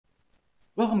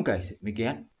Welcome guys, it's me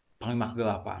again,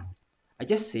 Panglimakegelapan. I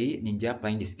just see Ninja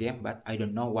playing this game, but I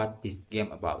don't know what this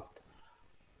game about.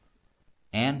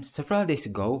 And several days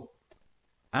ago,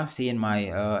 I'm seeing my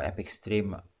Epic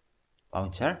Stream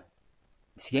launcher.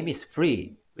 This game is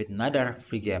free with another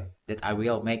free game that I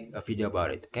will make a video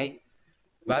about it, okay?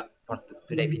 But for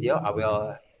today's video, I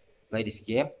will play this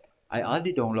game. I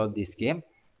already downloaded this game,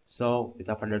 so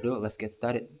without further ado, let's get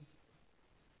started.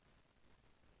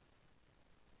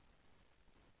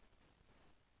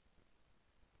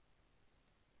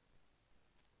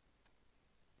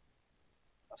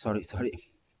 Sorry.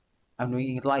 I'm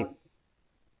doing it live.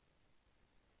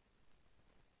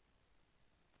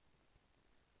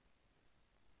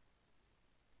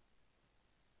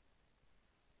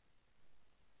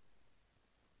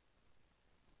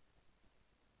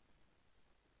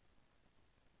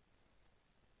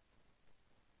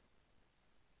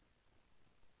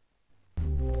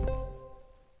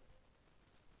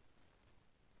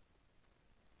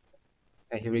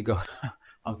 Okay, here we go.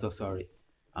 I'm so sorry.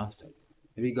 I'm sorry.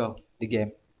 Here we go. The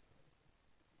game.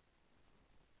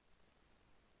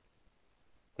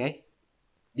 Okay.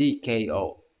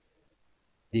 DKO.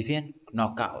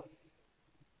 Divineknockout.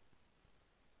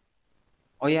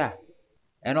 Oh yeah.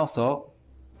 And also,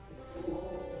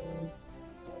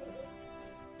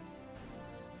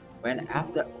 when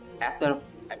after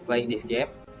I playing this game,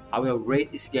 I will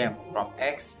rate this game from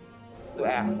X to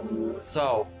F.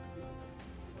 So,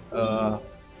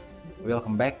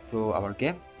 welcome back to our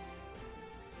game.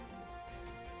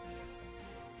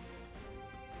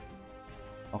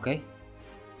 Okay.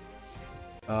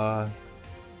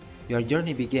 Your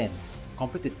journey begin.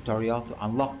 Complete the tutorial to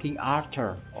unlock King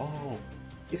Arthur. Oh,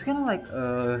 it's kind of like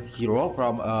a hero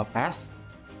from past,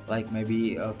 like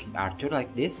maybe King Arthur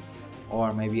like this,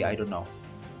 or maybe I don't know,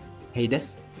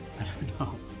 Hades, I don't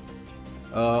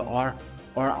know,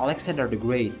 or Alexander the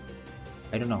Great,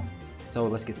 I don't know. So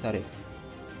let's get started.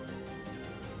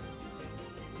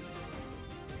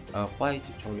 Play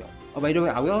tutorial. Oh, by the way,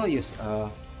 I will use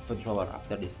controller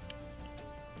after this.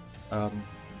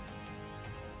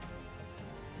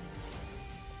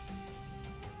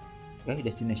 Okay,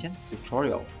 destination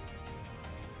tutorial.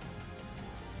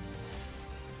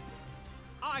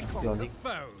 I conquer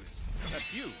foes.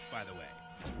 That's you, by the way.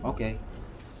 Okay.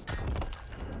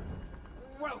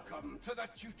 Welcome to the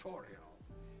tutorial.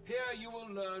 Here you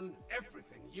will learn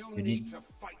everything you You need need- to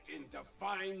fight in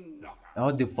Divine Knockout.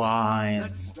 Oh, divine.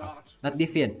 Let's start. Not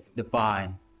defeat,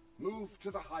 divine. Move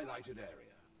to the highlighted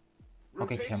area.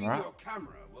 Okay, Rotating camera. your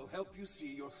camera will help you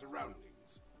see your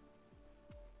surroundings.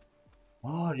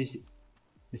 Oh, this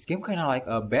game kind of like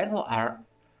a battle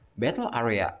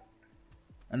area,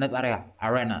 not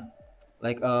arena,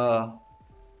 like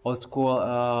old school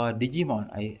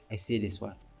Digimon. I see this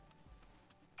one.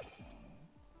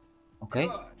 Okay.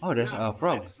 Good. Oh, there's Now, a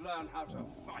frog. Let's learn how to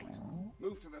fight.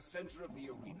 Move to the center of the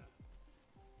arena.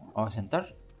 Oh, center.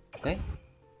 Okay.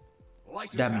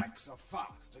 Light Damage. attacks are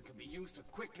fast and can be used to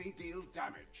quickly deal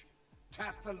damage.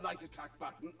 Tap the light attack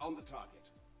button on the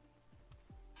target.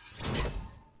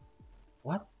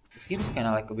 What? This game is kind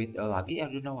of like a bit laggy.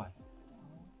 I don't know why.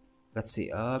 Let's see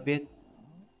a bit.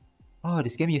 Oh,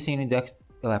 this game using Index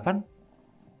 11.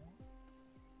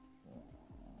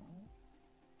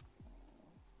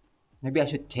 Maybe I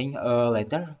should change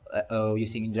later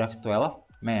using Index 12.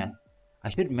 Man, I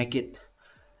should make it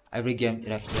every game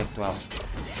Index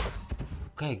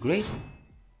 12. Okay, great.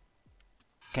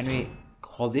 Can we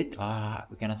hold it?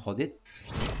 We cannot hold it.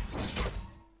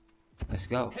 Let's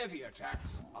go. Heavy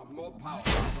attacks are more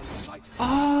powerful than light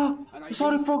attacks. And I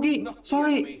Sorry, use Froggy. knock the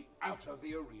Sorry. enemy out of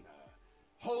the arena.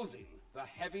 Holding the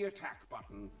heavy attack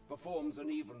button performs an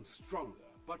even stronger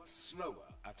but slower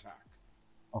attack.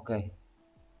 Okay.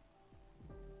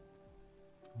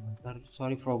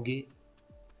 Sorry, Froggy.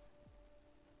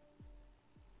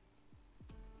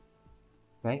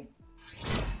 Okay.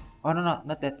 Oh no,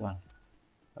 not that one.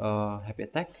 Happy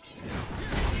attack.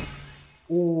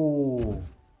 Ooh.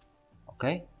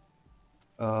 Okay.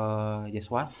 Just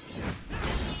one.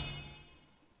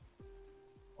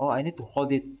 Oh, I need to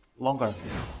hold it longer.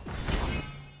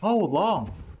 How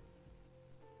long?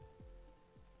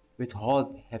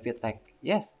 Withhold heavy attack.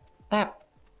 Yes. Tap.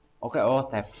 Okay. Oh,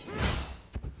 tap.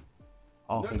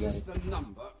 Okay, got Notice it. the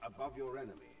number above your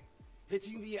enemy.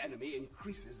 Hitting the enemy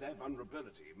increases their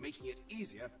vulnerability, making it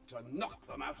easier to knock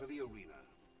them out of the arena.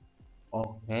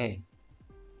 Okay.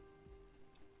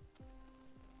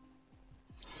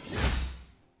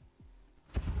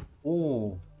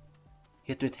 Oh,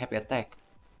 hit with heavy attack.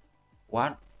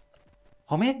 One.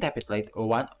 How many tap it like?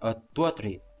 One, two or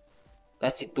three?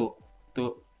 Let's see, two.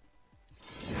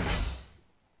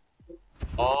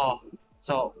 Oh,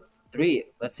 So, 3.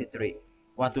 Let's see 3.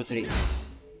 1, 2, 3.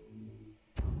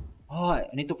 Oh, I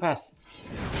need to fast.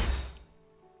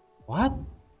 What?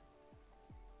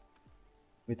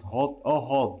 With hold. Oh,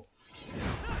 hold.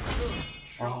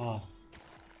 Oh.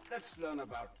 Let's learn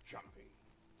about jumping.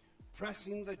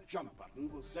 Pressing the jump button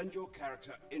will send your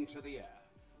character into the air.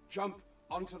 Jump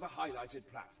onto the highlighted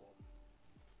platform.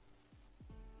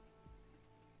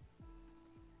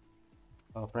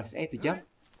 Press A to jump.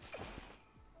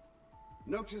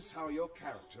 Notice how your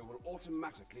character will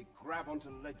automatically grab onto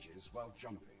ledges while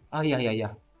jumping. Oh,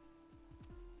 yeah.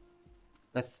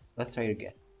 Let's try it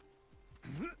again.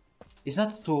 It's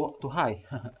not too high.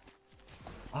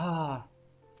 Ah,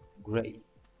 great.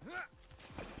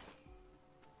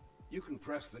 You can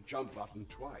press the jump button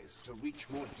twice to reach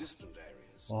more distant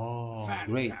areas. Oh,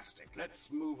 fantastic. Let's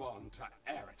move on to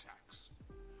air attacks.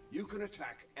 You can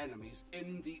attack enemies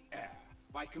in the air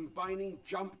by combining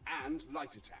jump and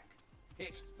light attack.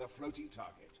 Hit the floating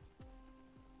target.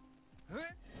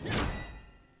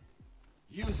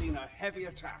 Using a heavy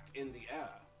attack in the air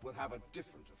will have a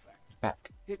different effect.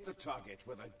 Back. Hit the target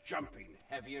with a jumping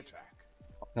heavy attack.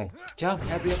 Okay, jump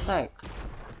heavy attack.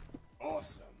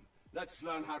 Awesome. Let's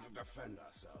learn how to defend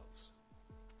ourselves.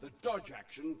 The dodge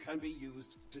action can be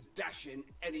used to dash in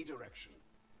any direction.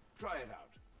 Try it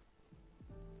out.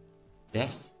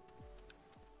 Dash.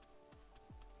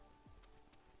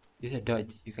 Use a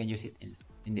dodge. You can use it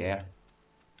in the air.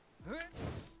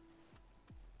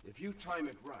 If you time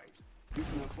it right, you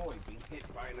can avoid being hit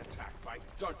by an attack by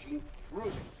dodging through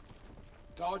it.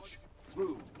 Dodge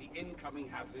through the incoming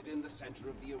hazard in the center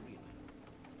of the arena.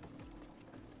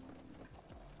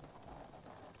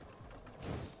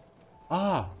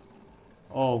 Ah.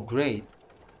 Oh, great.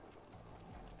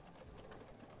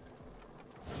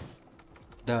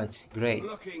 Dodge, great.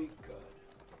 Looking good.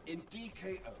 In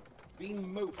DKO,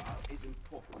 being mobile is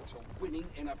important to winning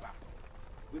in a battle.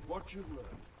 With what you've learned,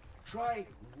 try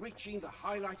reaching the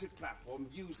highlighted platform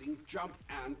using jump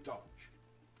and dodge.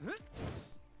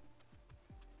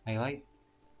 Highlight.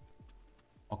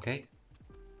 Okay.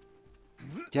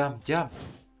 Jump. Here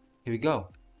we go.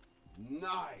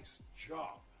 Nice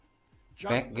job.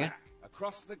 Jump Back again.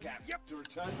 across the gap to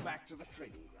return back to the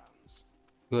training grounds.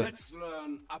 Good. Let's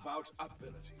learn about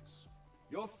abilities.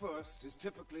 Your first is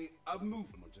typically a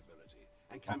movement ability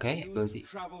and can Okay, be used ability. to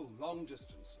travel long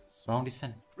distances. Long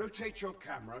distance. Rotate your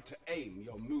camera to aim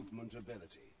your movement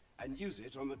ability and use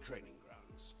it on the training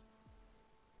grounds.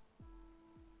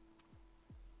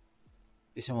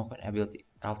 Use a movement ability.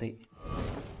 LT.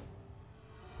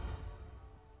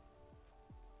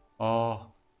 Oh.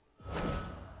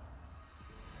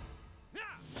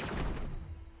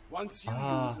 Once you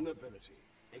use an ability,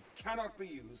 it cannot be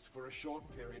used for a short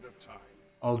period of time.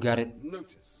 Oh, got it.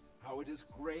 Notice how it is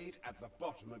grayed at the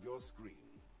bottom of your screen.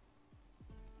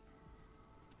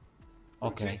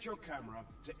 Okay. Rotate your camera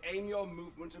to aim your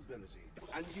movement ability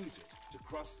and use it to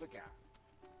cross the gap.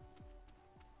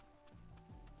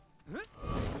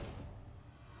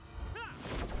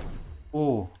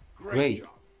 Oh, great. Job.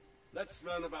 Let's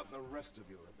learn about the rest of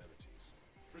your abilities.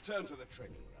 Return to the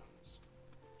training grounds.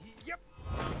 Yep.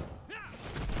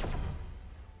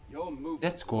 Your movement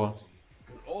That's cool. ability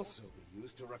can also be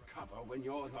used to recover when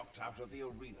you're knocked out of the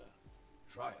arena.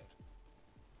 Try it.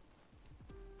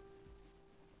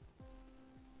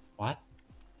 What?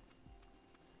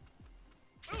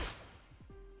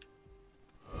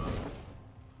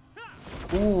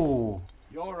 Ooh.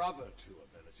 Your other two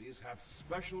abilities have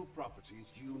special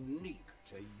properties unique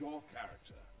to your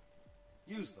character.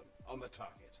 Use them on the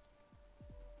target.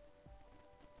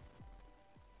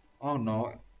 Oh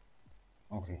no.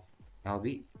 Okay.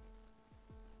 LB.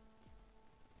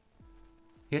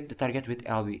 Hit the target with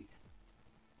LB.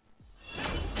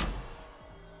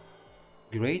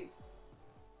 Great.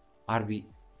 RB.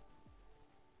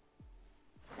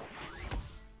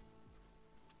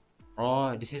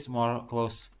 Oh, this is more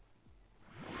close.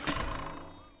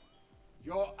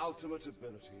 Your ultimate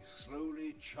ability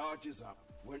slowly charges up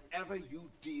whenever you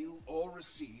deal or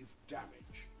receive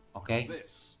damage. Okay.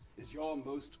 This is your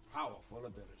most powerful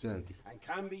ability Ability. and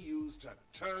can be used to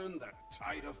turn the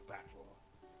tide of battle.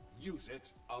 Use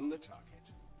it on the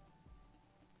target.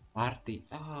 RT.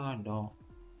 Oh no.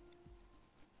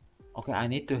 Okay, I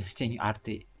need to change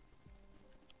RT.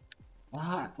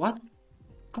 What?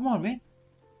 Come on, man.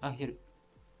 Here.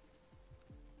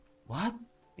 What?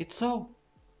 It's so.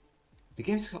 The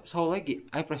game is so laggy.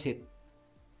 I press it.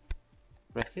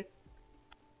 Press it.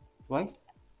 Twice.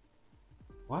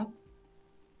 What?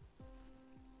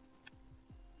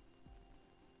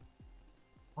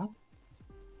 What?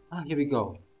 Here we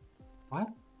go. What?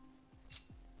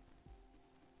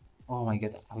 Oh my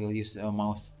god, I will use a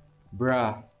mouse.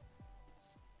 Bruh.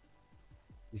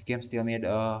 This game still need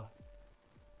a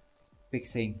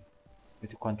fixing with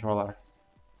the controller.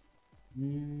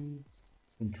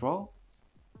 Control?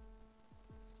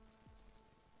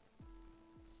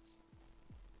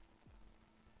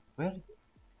 Where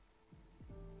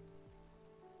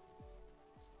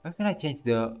can I change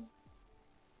the...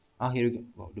 Oh, here we go.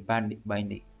 Oh, the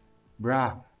binding.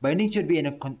 Bruh. Binding should be in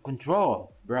a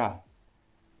control. Bruh.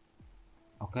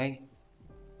 Okay.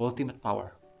 Ultimate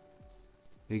power.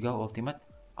 Here we go, ultimate.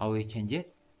 I will change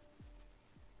it.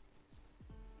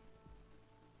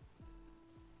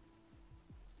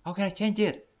 How can I change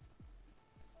it?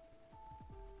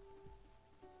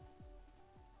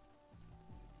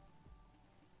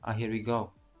 Ah, here we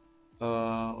go.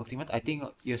 Ultimate, I think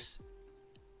use...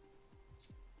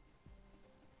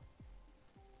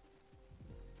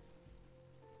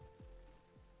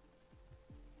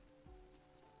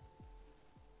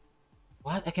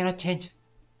 What? I cannot change.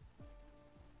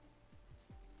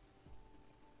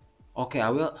 Okay,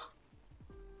 I will...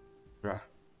 Bruh.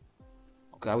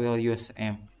 Okay, I will use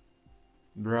M.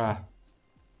 Bruh.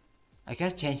 I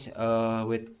cannot change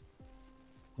with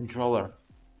controller.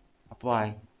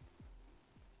 Apply.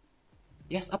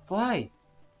 Yes, apply.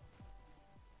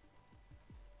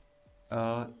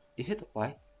 Is it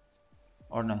apply?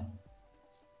 Or no?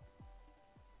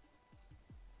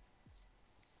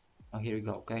 Oh, here we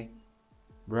go, okay.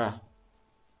 Bruh.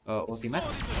 Ultimate.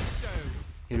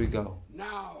 Here we go.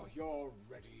 Now you're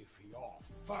ready for your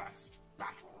first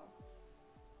battle.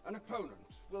 An opponent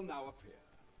will now appear.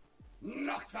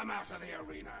 Knock them out of the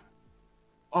arena.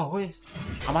 Oh, who is?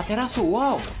 Amaterasu,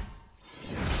 wow!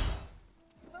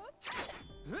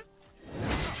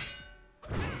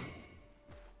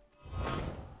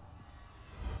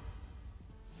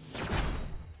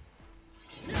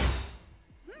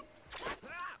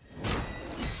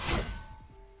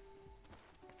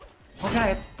 How can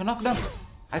I knock them?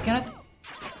 I cannot...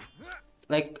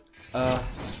 Like,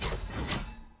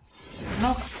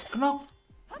 knock.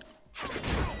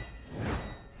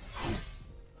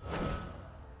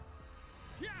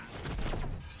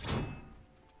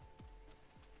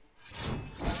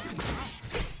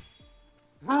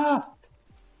 Ah!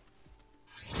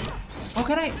 How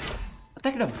can I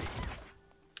attack them?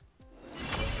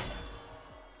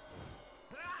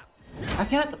 I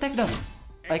cannot attack them.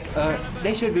 Like,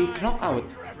 they should be knocked out.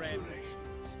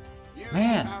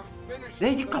 Man,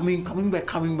 they just coming back.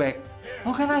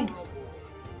 How can I?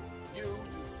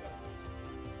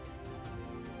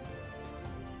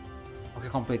 Okay,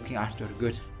 complete King Arthur,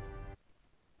 good.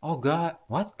 Oh god,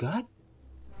 what god?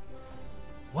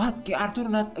 What? King Arthur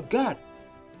not a god?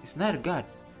 It's not a god.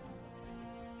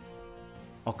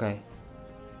 Okay.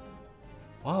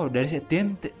 Oh, there is a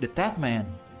TimTheTatman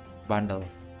bundle.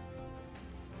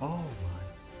 Oh my.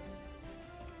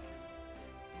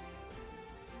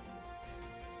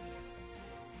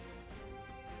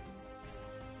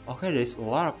 Okay, there's a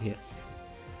lot up here.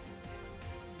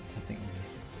 Something.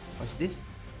 What's this?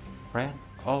 Friend?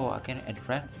 Oh, I can add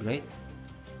friend. Great.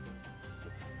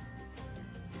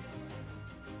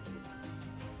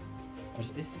 What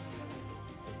is this?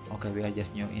 Okay, we are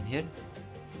just new in here.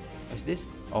 What's this?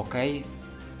 Okay.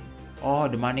 Oh,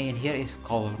 the money in here is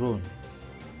called rune.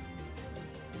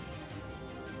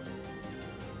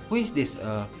 Who is this?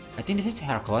 I think this is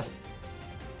Hercules.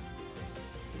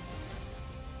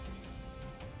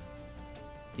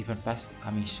 Event pass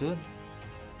coming soon.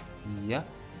 Yeah.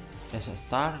 There's a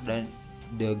star dan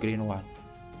the green one.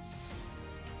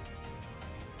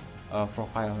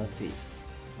 Profile, let's see.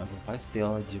 My profile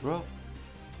still 0.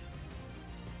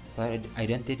 Player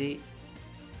identity.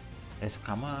 There's a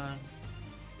command.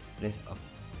 There's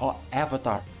a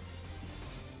avatar.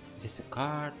 This is a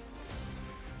card.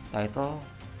 Title.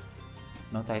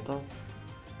 No title.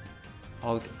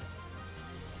 Oh,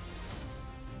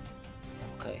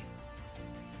 okay.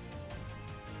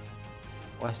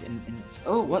 Was in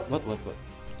oh what?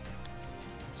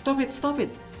 Stop it.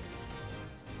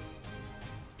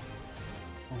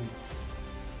 Oh.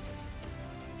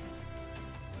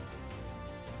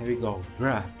 Here we go,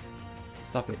 bruh.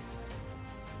 Stop it.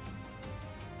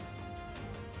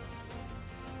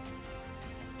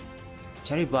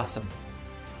 Cherry blossom.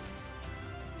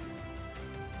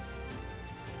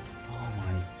 Oh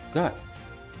my god.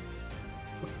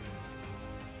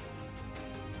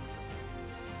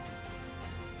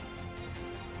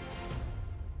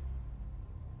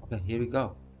 Okay, here we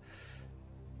go.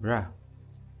 Bruh.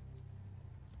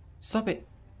 Stop it.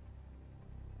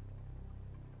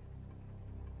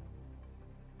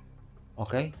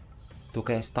 Okay.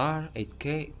 2k star,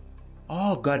 8k.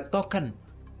 Oh, god token.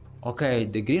 Okay,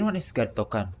 the green one is got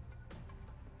token.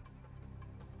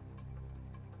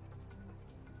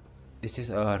 This is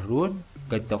a rune,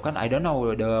 got token. I don't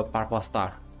know the purple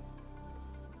star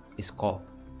is called.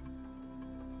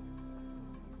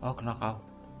 Oh, knockout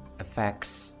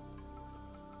effects.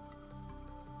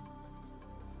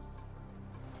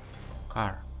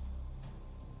 Car.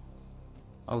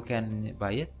 Oh, we can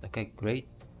buy it. Okay, great.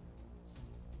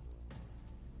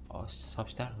 Oh,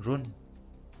 substar rune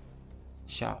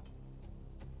shop.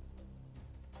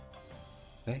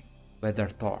 Okay, weather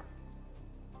Thor.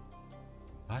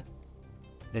 What?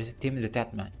 There's a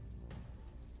TimTheTatman.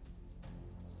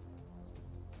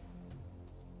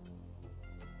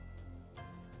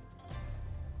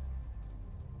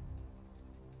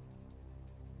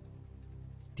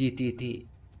 TTT.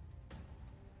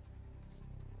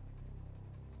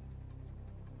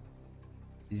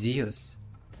 Zeus.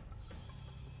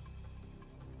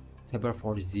 Saber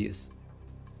for Zeus.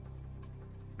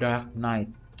 Dark Knight,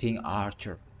 King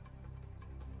Archer.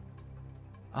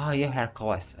 Oh yeah,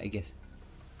 Hercules, I guess.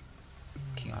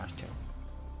 King Archer.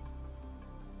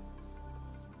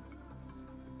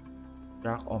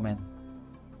 Dark Omen.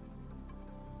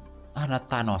 Ah, not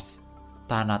Thanos.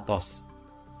 Thanatos.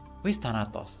 Who is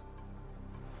Thanatos?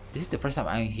 This is the first time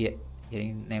I'm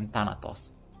hearing name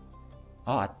Thanatos.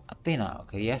 Oh, Athena.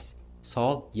 Okay, yes.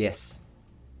 Sol, yes.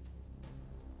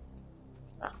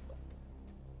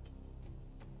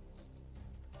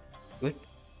 Good.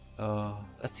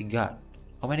 Let's see God.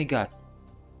 How many God?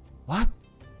 What?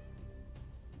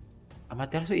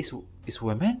 Amaterasu is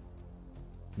women?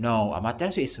 No,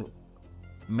 Amaterasu is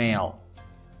male.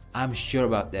 I'm sure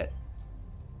about that.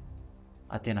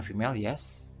 Athena female,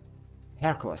 yes.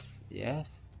 Hercules,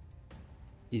 yes.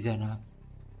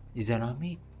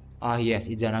 Izanami? Ah yes,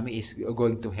 Izanami is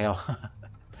going to hell.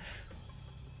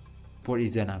 Poor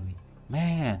Izanami.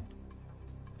 Man.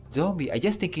 Zombie. I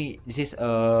just thinking this is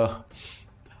what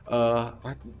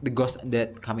the ghost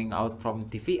that coming out from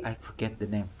TV. I forget the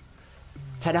name.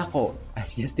 Sadako. I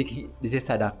just thinking this is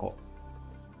Sadako.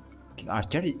 King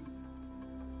Archer.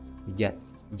 Jet.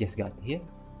 Just got here.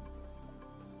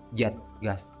 Jet.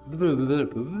 Guys.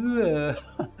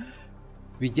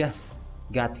 We just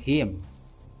got him.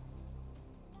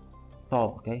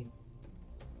 So okay.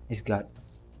 He's got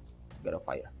a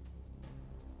fire.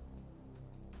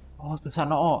 Oh,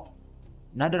 Susano O.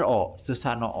 Another O.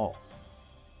 Susano O.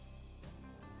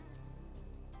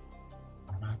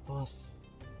 Thanatos.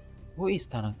 Who is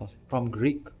Thanatos? From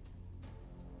Greek.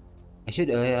 I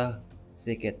should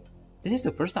seek it. This is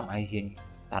the first time I hear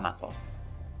Thanatos.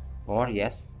 Or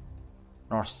yes.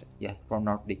 Norse. Yeah, from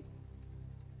Nordic.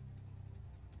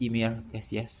 Ymir.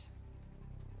 Yes.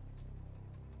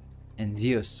 And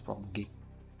Zeus from Greek.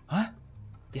 Huh?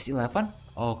 Just 11?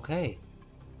 Okay.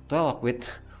 12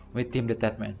 with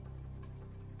TimTheTatman.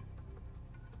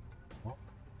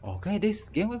 Okay, this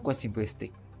game is quite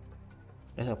simplistic.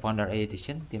 There's a Founder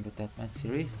Edition, TimTheTatman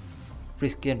series, free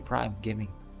skin Prime Gaming.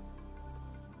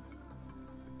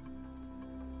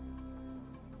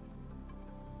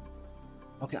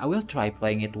 Okay, I will try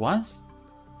playing it once.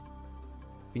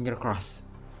 Finger crossed.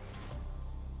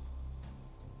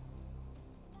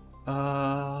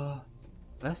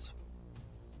 Let's.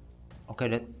 Okay,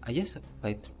 that I just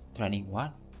played training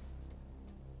one.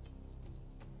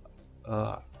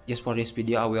 Just for this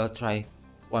video, I will try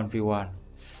 1v1.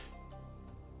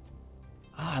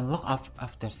 Unlock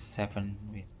after 7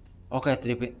 minutes. Okay,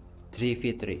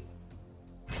 3v3.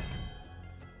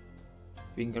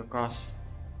 Finger crossed.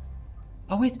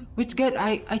 Oh wait, which guide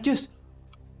I choose?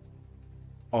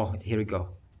 Oh, here we go.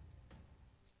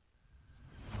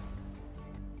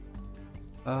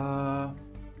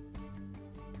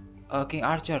 King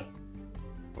Archer.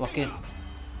 Lock in.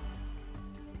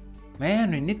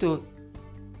 Man, we need to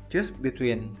choose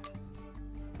between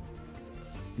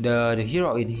the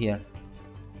hero in here.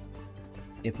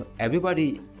 If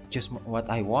everybody choose what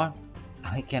I want,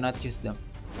 I cannot choose them.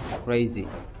 Crazy.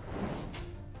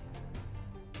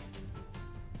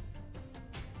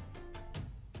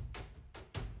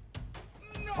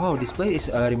 Oh, this place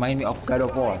is remind me of God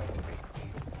of War.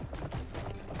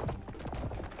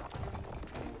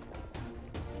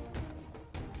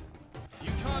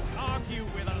 You can't argue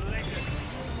with a legend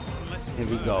unless you Here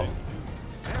we go.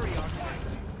 Very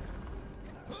artistic.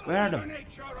 Where are them?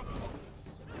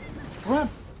 Run!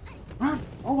 Run!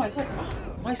 Oh my god!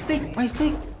 My stick! My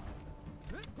stick!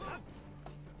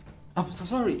 I'm so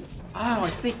sorry.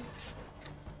 My stick!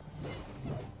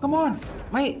 Come on!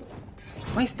 My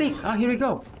stick! Here we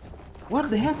go!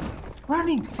 What the heck?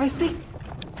 Running! My stick!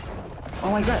 Oh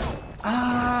my god!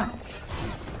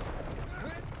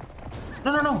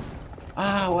 No!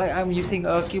 Why I'm using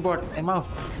a keyboard and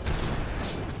mouse?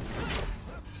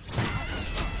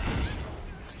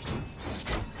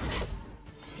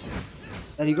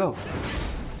 There you go.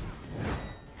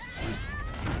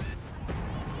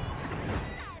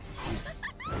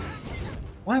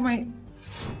 Why am I?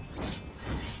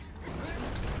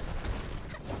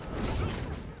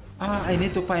 I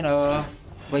need to find a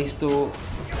place to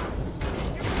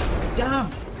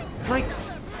jump. Freak!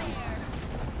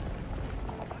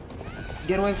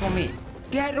 Get away from me!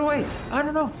 Get away! I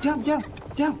don't know. Jump!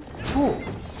 Oh!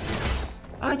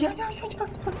 Jump!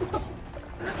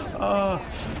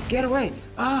 Get away!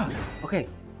 Okay.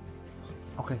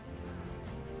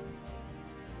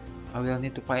 I will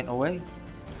need to find a way.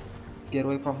 Get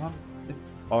away from him.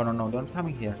 Oh no, don't come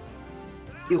in here.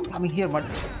 You coming here, man.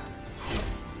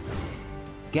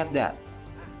 Get that.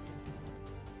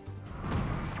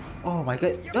 Oh my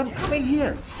god, don't come in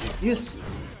here. Yes.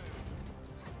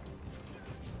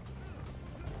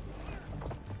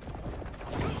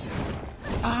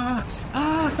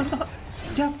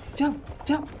 Jump.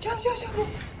 Legends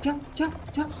don't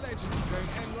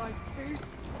end like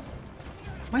this.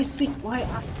 My stick, why?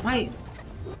 My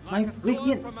Like a sword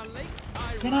freaking. from a lake,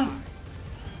 I Can I? rise.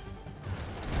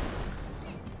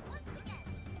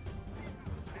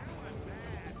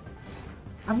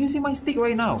 I'm using my stick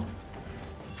right now.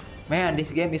 Man,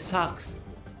 this game is sucks.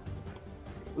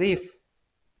 Leave.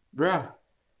 Bruh.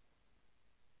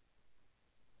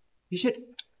 You should...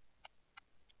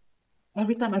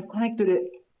 Every time I connect to the...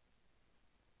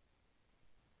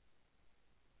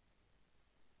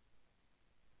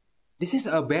 This is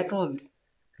a battle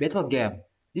game.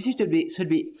 This should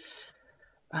be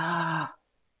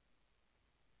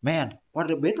man, for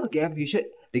the battle game you should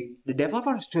the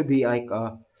developers should be like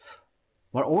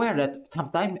more aware that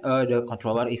sometimes the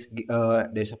controller is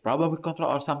there's a problem with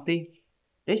control or something.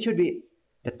 They should be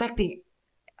detecting.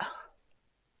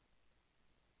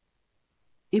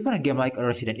 Even a game like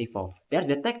Resident Evil, they're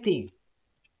detecting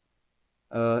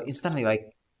instantly,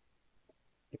 like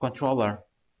the controller,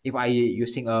 if I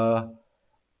using a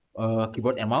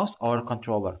keyboard and mouse or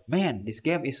controller. Man, this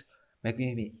game is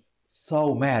making me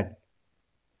so mad.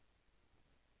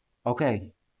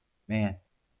 Okay, man.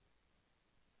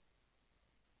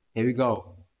 Here we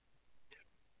go.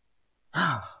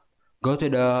 Go to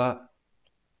the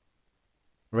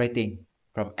rating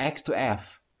from X to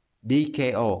F.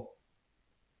 DKO.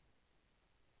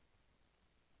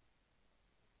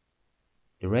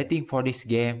 The rating for this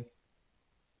game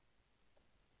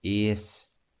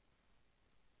is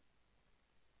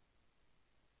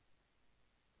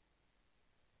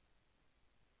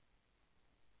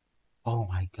oh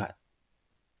my god.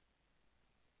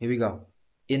 Here we go.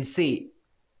 In C.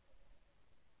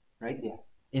 Right there.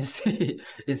 In C.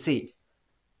 In C.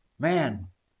 Man.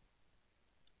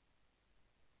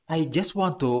 I just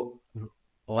want to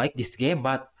like this game,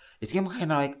 but this game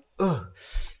kinda like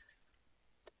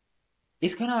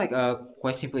it's kinda like a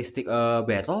quite simplistic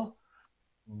battle.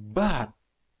 But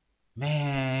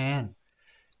man,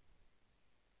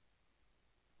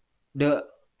 the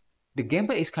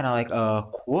gameplay is kind of like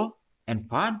cool and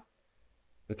fun.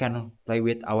 We can play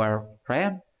with our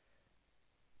friend.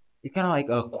 It's kind of like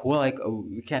cool, like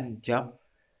we can jump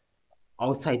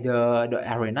outside the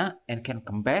arena and can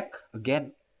come back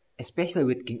again, especially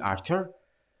with King Arthur.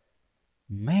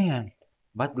 Man,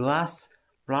 but the last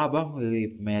problem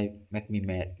really make me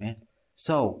mad, man.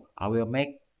 So I will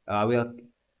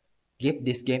give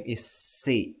this game is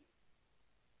C.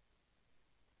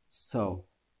 So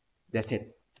that's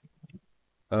it.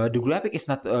 The graphic is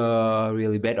not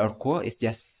really bad or cool. It's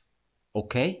just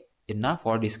okay enough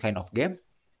for this kind of game.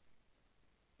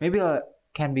 Maybe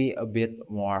can be a bit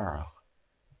more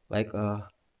like and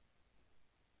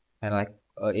like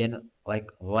in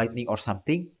like lightning or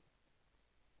something.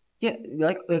 Yeah,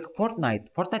 like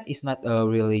Fortnite. Fortnite is not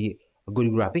really a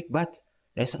good graphic, but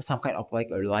there's some kind of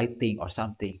like a lighting or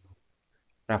something,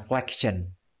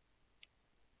 reflection.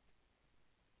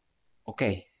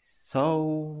 Okay,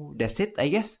 so that's it, I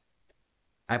guess.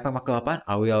 I'm Panglimakegelapan.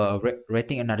 I will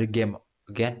rating another game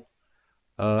again.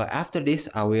 After this,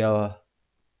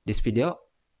 this video,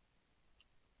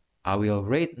 I will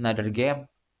rate another game,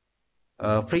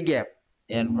 free game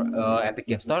in Epic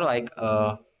Game Store, like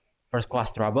First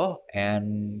Class Trouble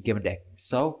and Game Deck.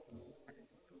 So,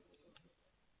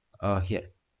 here,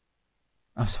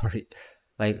 I'm sorry,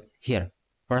 like here,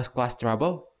 First Class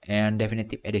Trouble and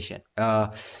Definitive Edition.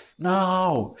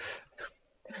 No,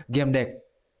 Game Deck.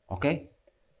 Okay,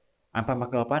 I'm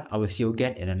Panglimakegelapan. I will see you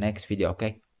again in the next video.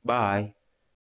 Okay, bye.